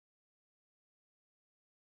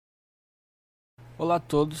Olá a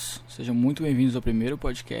todos, sejam muito bem-vindos ao primeiro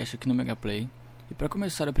podcast aqui no Megaplay. E para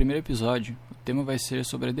começar o primeiro episódio, o tema vai ser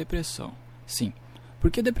sobre a depressão. Sim,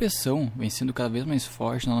 porque a depressão vem sendo cada vez mais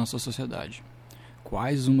forte na nossa sociedade.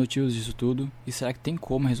 Quais os motivos disso tudo e será que tem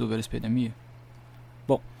como resolver essa epidemia?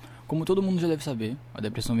 Bom, como todo mundo já deve saber, a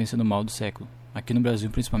depressão vem sendo o mal do século. Aqui no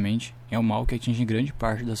Brasil principalmente, é um mal que atinge grande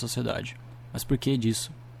parte da sociedade. Mas por que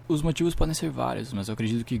disso? Os motivos podem ser vários, mas eu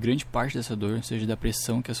acredito que grande parte dessa dor seja da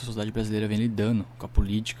pressão que a sociedade brasileira vem lidando com a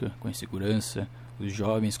política, com a insegurança, os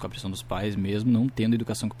jovens com a pressão dos pais mesmo não tendo a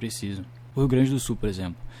educação que precisam. O Rio Grande do Sul, por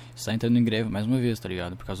exemplo, está entrando em greve mais uma vez, tá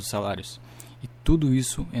ligado? Por causa dos salários. E tudo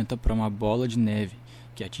isso entra para uma bola de neve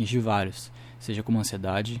que atinge vários, seja como a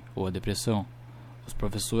ansiedade ou a depressão. Os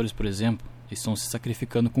professores, por exemplo, estão se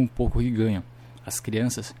sacrificando com o pouco que ganham. As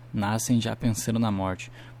crianças nascem já pensando na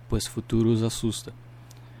morte, pois o futuro os assusta.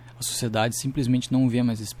 A sociedade simplesmente não vê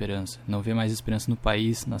mais esperança no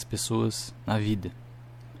país, nas pessoas, na vida.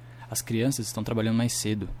 As crianças estão trabalhando mais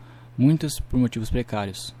cedo, muitas por motivos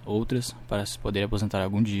precários, outras para se poder aposentar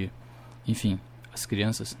algum dia. Enfim, as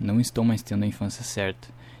crianças não estão mais tendo a infância certa,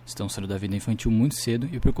 estão saindo da vida infantil muito cedo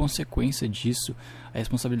e por consequência disso, as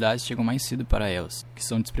responsabilidades chegam mais cedo para elas, que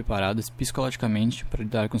são despreparadas psicologicamente para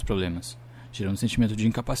lidar com os problemas, gerando um sentimento de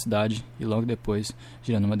incapacidade e logo depois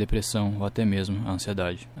gerando uma depressão ou até mesmo a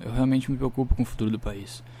ansiedade. Eu realmente me preocupo com o futuro do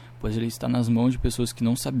país, pois ele está nas mãos de pessoas que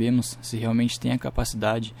não sabemos se realmente têm a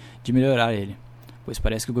capacidade de melhorar ele, pois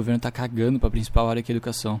parece que o governo está cagando para a principal área que é a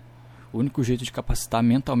educação. O único jeito de capacitar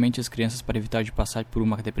mentalmente as crianças para evitar de passar por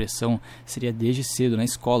uma depressão seria desde cedo na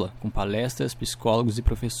escola, com palestras, psicólogos e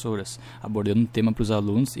professoras, abordando um tema para os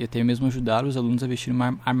alunos e até mesmo ajudar os alunos a vestir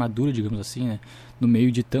uma armadura, digamos assim, no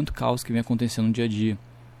meio de tanto caos que vem acontecendo no dia a dia.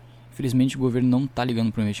 Infelizmente o governo não está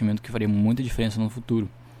ligando para um investimento que faria muita diferença no futuro.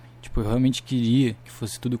 Eu realmente queria que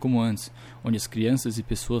fosse tudo como antes, onde as crianças e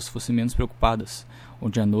pessoas fossem menos preocupadas,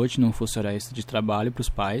 onde a noite não fosse hora extra de trabalho para os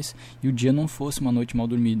pais e o dia não fosse uma noite mal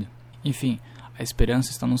dormida. Enfim, a esperança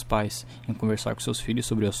está nos pais, em conversar com seus filhos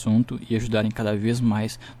sobre o assunto e ajudarem cada vez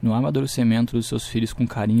mais no amadurecimento dos seus filhos com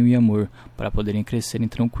carinho e amor, para poderem crescerem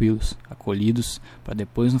tranquilos, acolhidos, para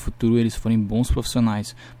depois no futuro eles forem bons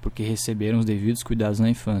profissionais, porque receberam os devidos cuidados na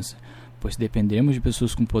infância, pois se dependermos de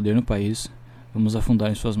pessoas com poder no país, vamos afundar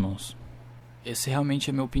em suas mãos. Essa realmente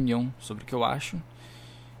é a minha opinião sobre o que eu acho.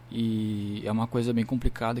 E é uma coisa bem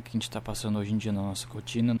complicada que a gente está passando hoje em dia na nossa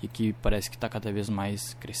rotina e que parece que está cada vez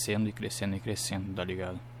mais crescendo, tá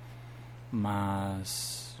ligado?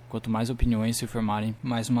 Mas quanto mais opiniões se formarem,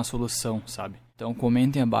 mais uma solução, sabe? Então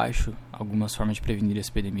comentem abaixo algumas formas de prevenir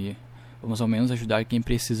essa epidemia. Vamos ao menos ajudar quem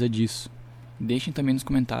precisa disso. Deixem também nos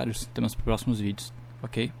comentários temas para próximos vídeos,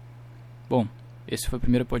 ok? Bom, esse foi o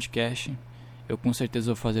primeiro podcast. Eu com certeza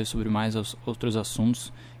vou fazer sobre mais outros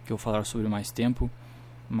assuntos que eu vou falar sobre mais tempo.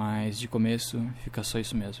 Mas de começo fica só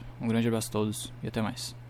isso mesmo. Um grande abraço a todos e até mais.